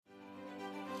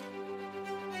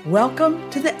Welcome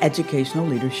to the Educational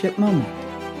Leadership Moment,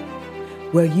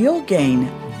 where you'll gain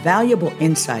valuable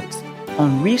insights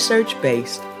on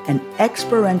research-based and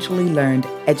experientially learned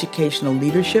educational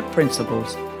leadership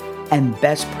principles and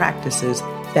best practices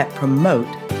that promote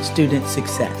student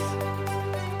success.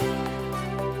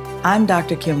 I'm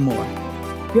Dr. Kim Moore,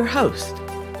 your host.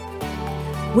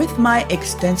 With my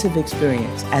extensive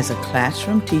experience as a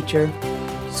classroom teacher,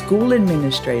 school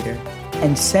administrator,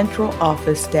 and central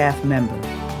office staff member,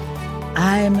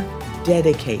 I'm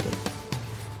dedicated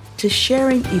to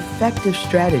sharing effective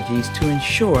strategies to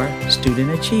ensure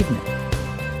student achievement.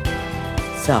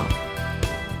 So,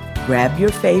 grab your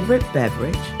favorite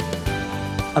beverage,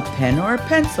 a pen or a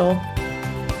pencil,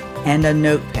 and a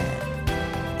notepad,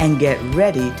 and get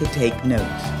ready to take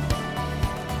notes.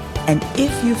 And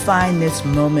if you find this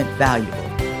moment valuable,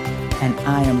 and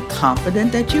I am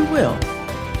confident that you will,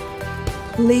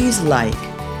 please like,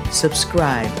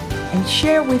 subscribe, and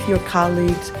share with your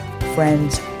colleagues,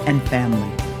 friends, and family.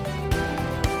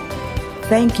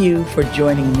 Thank you for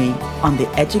joining me on the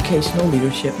Educational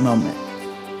Leadership Moment.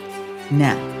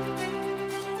 Now,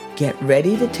 get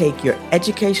ready to take your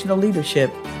educational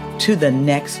leadership to the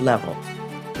next level.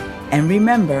 And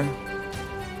remember,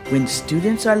 when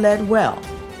students are led well,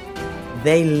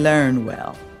 they learn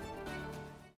well.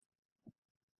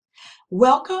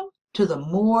 Welcome to the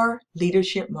More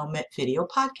Leadership Moment video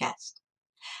podcast.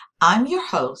 I'm your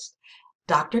host,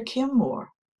 Dr. Kim Moore,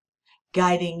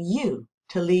 guiding you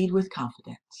to lead with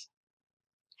confidence.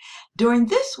 During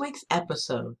this week's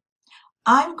episode,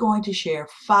 I'm going to share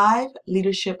 5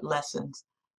 leadership lessons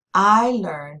I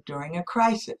learned during a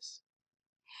crisis,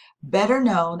 better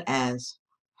known as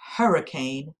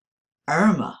Hurricane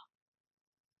Irma.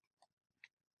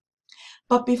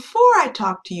 But before I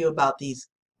talk to you about these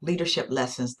leadership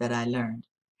lessons that I learned,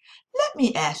 let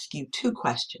me ask you 2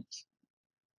 questions.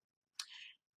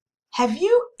 Have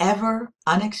you ever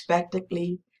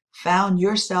unexpectedly found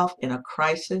yourself in a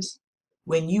crisis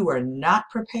when you were not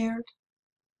prepared?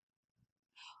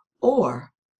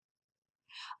 Or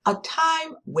a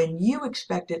time when you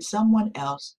expected someone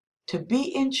else to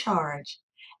be in charge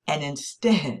and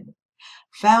instead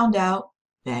found out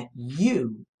that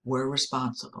you were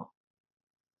responsible?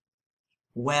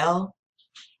 Well,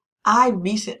 I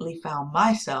recently found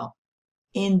myself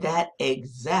in that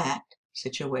exact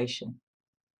situation.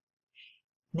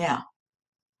 Now,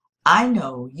 I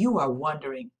know you are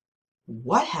wondering,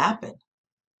 what happened?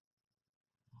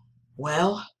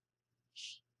 Well,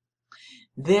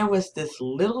 there was this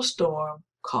little storm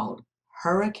called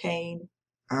Hurricane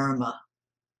Irma.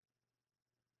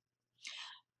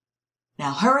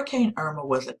 Now, Hurricane Irma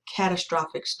was a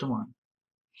catastrophic storm.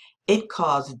 It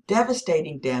caused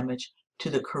devastating damage to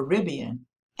the Caribbean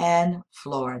and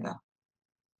Florida.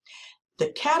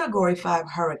 The Category 5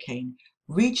 hurricane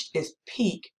reached its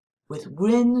peak with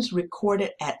winds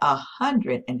recorded at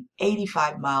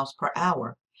 185 miles per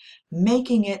hour,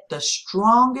 making it the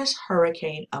strongest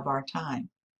hurricane of our time.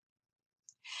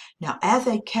 Now, as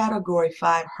a Category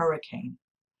 5 hurricane,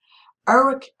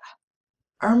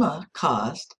 Irma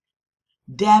caused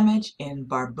damage in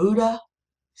Barbuda,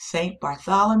 St.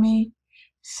 Bartholomew,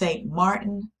 St.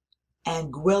 Martin,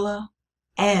 Anguilla,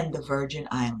 and the Virgin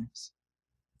Islands.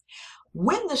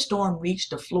 When the storm reached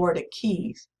the Florida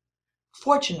Keys,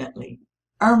 fortunately,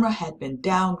 Irma had been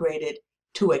downgraded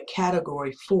to a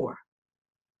Category 4.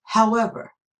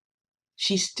 However,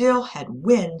 she still had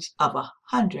winds of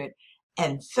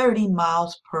 130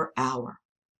 miles per hour.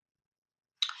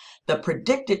 The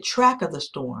predicted track of the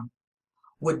storm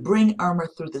would bring Irma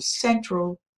through the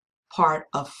central part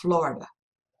of Florida.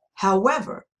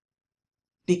 However,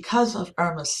 because of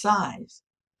Irma's size,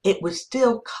 it would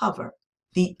still cover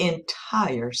the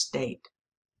entire state.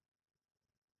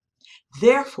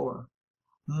 Therefore,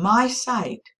 my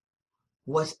site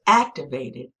was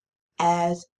activated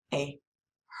as a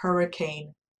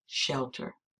hurricane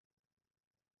shelter.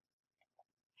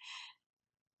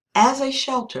 As a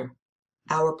shelter,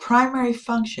 our primary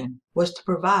function was to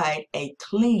provide a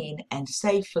clean and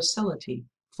safe facility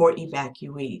for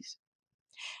evacuees.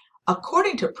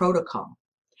 According to protocol,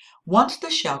 once the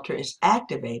shelter is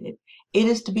activated, it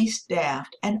is to be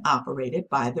staffed and operated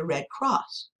by the Red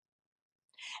Cross.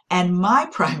 And my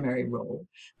primary role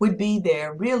would be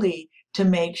there really to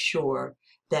make sure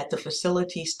that the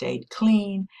facility stayed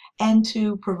clean and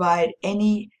to provide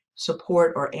any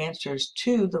support or answers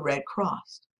to the Red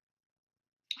Cross.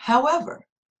 However,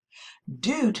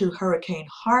 due to Hurricane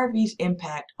Harvey's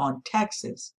impact on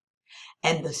Texas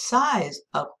and the size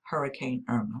of Hurricane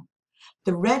Irma,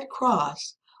 the Red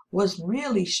Cross was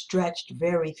really stretched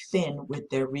very thin with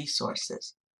their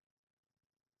resources.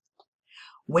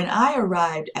 When I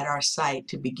arrived at our site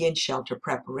to begin shelter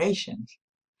preparations,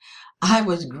 I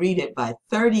was greeted by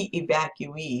 30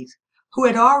 evacuees who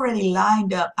had already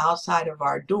lined up outside of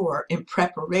our door in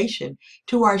preparation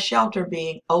to our shelter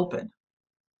being open.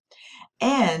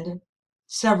 And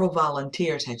several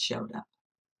volunteers had showed up.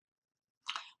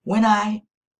 When I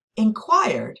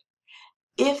inquired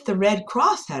if the Red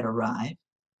Cross had arrived,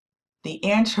 the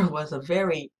answer was a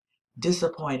very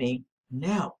disappointing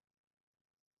no.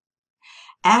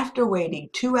 After waiting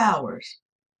 2 hours,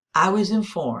 I was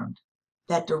informed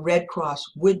that the Red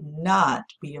Cross would not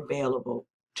be available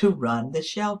to run the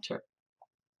shelter.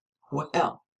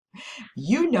 Well,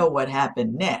 you know what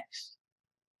happened next.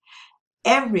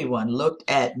 Everyone looked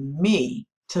at me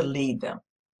to lead them.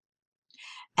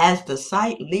 As the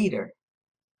site leader,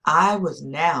 I was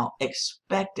now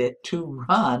expected to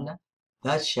run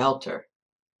the shelter.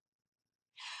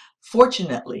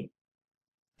 Fortunately,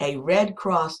 a Red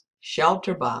Cross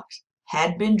shelter box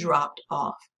had been dropped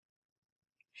off.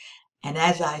 And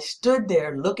as I stood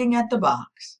there looking at the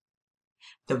box,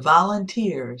 the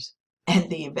volunteers and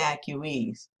the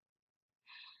evacuees,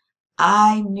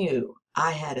 I knew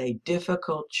I had a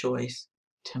difficult choice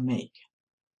to make.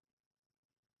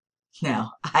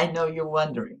 Now, I know you're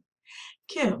wondering,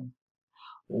 Kim,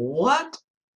 what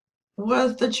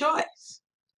was the choice?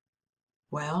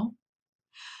 Well,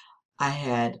 I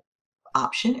had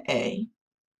option A,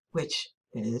 which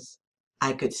is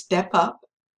I could step up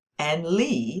and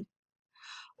lead,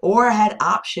 or I had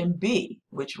option B,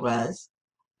 which was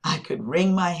I could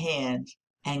wring my hands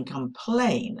and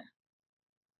complain.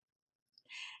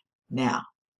 Now,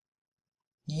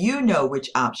 you know which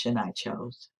option I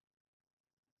chose.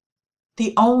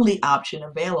 The only option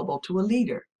available to a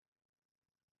leader.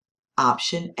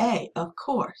 Option A, of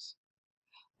course.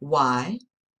 Why?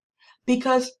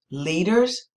 Because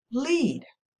leaders lead.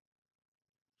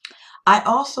 I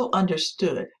also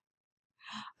understood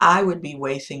I would be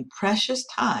wasting precious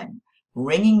time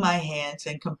wringing my hands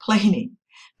and complaining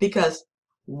because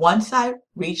once I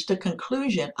reached the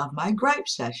conclusion of my gripe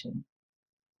session,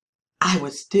 I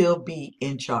would still be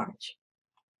in charge.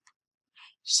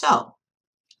 So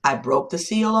I broke the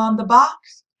seal on the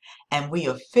box and we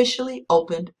officially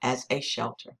opened as a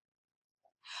shelter.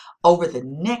 Over the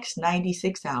next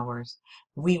 96 hours,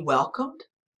 we welcomed,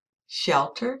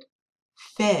 sheltered,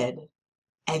 fed,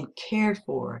 and cared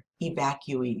for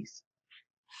evacuees.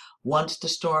 Once the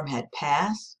storm had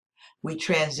passed, we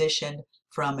transitioned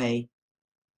from a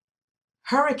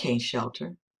hurricane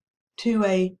shelter to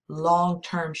a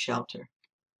long-term shelter.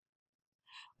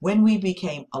 When we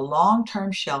became a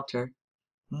long-term shelter,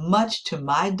 much to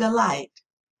my delight,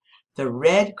 the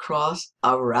Red Cross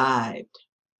arrived.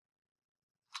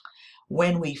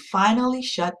 When we finally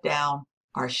shut down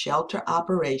our shelter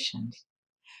operations,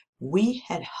 we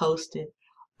had hosted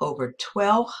over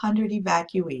 1,200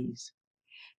 evacuees,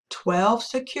 12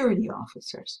 security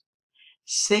officers,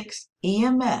 6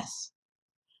 EMS,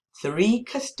 3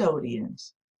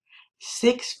 custodians,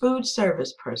 6 food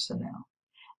service personnel,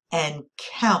 and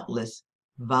countless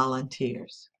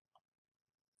volunteers.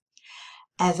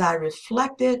 As I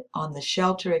reflected on the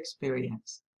shelter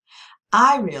experience,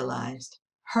 I realized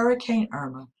Hurricane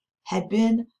Irma had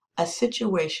been a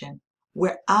situation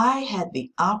where I had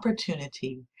the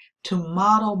opportunity to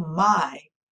model my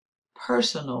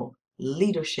personal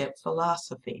leadership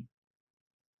philosophy.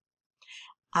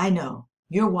 I know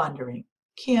you're wondering,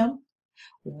 Kim,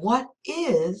 what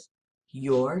is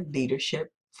your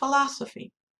leadership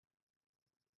philosophy?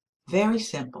 Very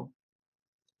simple.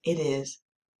 It is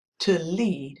to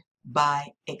lead by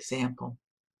example.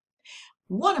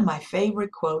 One of my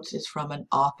favorite quotes is from an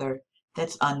author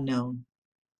that's unknown.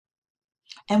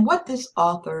 And what this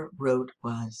author wrote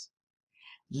was,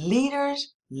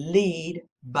 leaders lead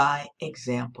by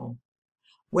example,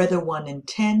 whether one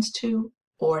intends to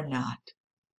or not.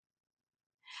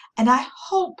 And I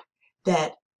hope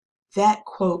that that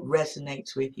quote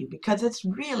resonates with you because it's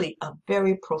really a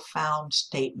very profound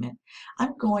statement.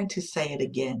 I'm going to say it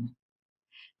again.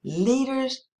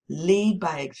 Leaders lead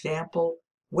by example,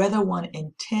 whether one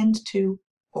intends to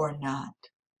or not.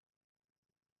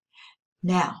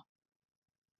 Now,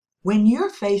 when you're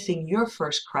facing your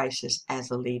first crisis as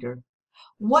a leader,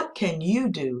 what can you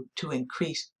do to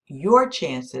increase your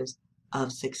chances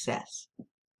of success?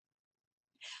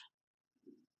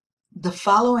 The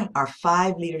following are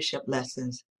 5 leadership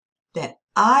lessons that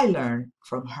I learned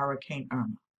from Hurricane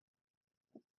Irma.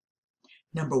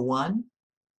 Number 1,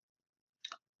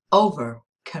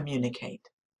 over-communicate.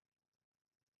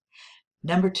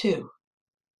 Number 2,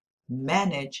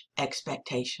 manage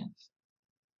expectations.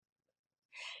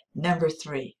 Number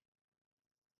 3,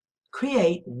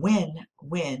 create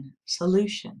win-win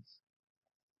solutions.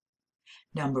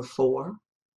 Number 4,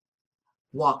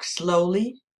 walk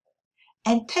slowly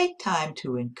and take time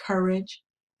to encourage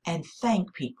and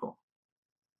thank people.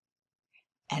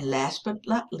 And last but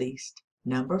not least,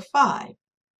 number 5,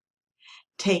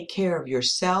 take care of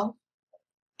yourself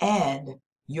and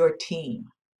your team.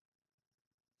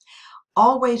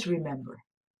 Always remember,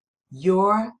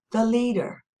 you're the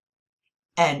leader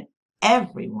and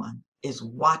everyone is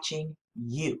watching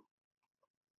you.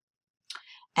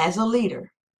 As a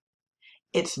leader,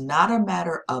 it's not a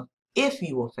matter of if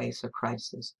you will face a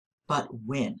crisis, but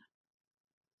when.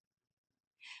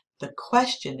 The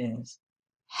question is,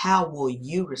 how will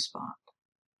you respond?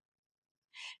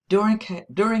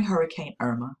 During Hurricane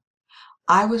Irma,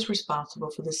 I was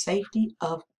responsible for the safety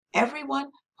of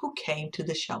everyone who came to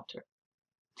the shelter.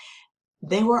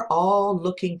 They were all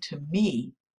looking to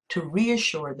me to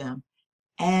reassure them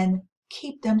and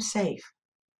keep them safe.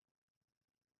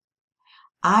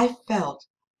 I felt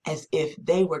as if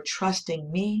they were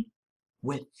trusting me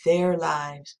with their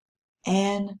lives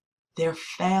and their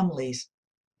families'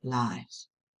 lives.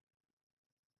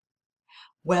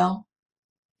 Well,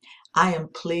 I am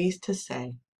pleased to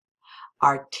say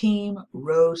our team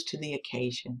rose to the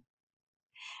occasion.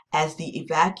 As the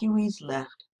evacuees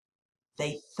left,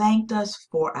 they thanked us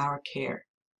for our care.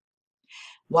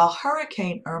 While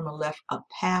Hurricane Irma left a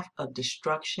path of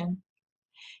destruction,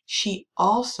 she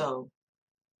also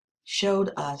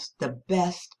showed us the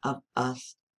best of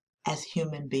us as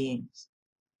human beings.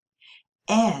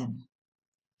 And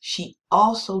she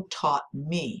also taught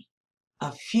me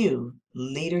a few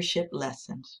leadership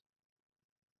lessons.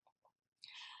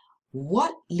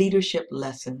 What leadership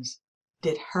lessons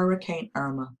did Hurricane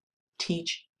Irma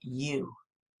teach you?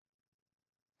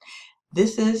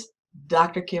 This is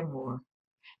Dr. Kim Moore,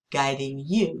 guiding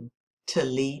you to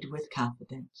lead with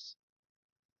confidence.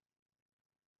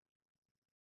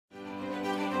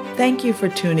 Thank you for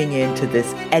tuning in to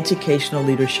this educational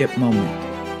leadership moment.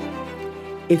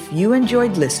 If you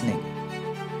enjoyed listening,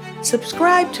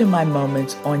 subscribe to my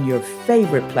moments on your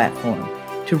favorite platform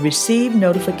to receive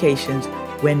notifications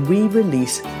when we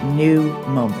release new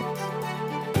moments.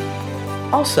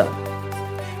 Also,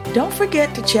 don't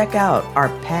forget to check out our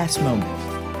past moments,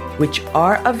 which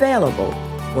are available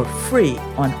for free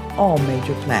on all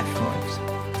major platforms.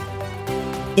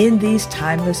 In these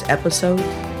timeless episodes,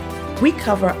 we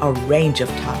cover a range of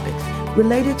topics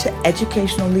related to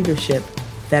educational leadership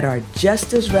that are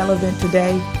just as relevant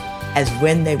today as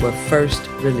when they were first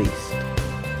released.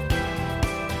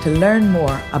 To learn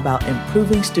more about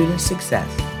improving student success,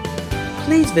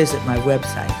 please visit my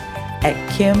website at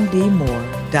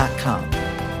kimdmoore.com.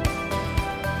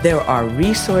 There are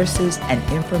resources and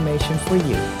information for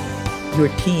you, your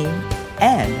team,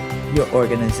 and your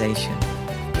organization.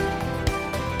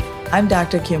 I'm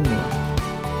Dr. Kim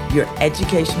Moore, your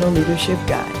educational leadership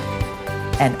guide,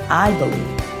 and I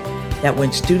believe that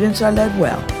when students are led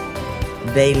well,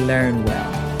 they learn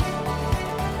well.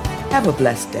 Have a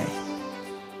blessed day.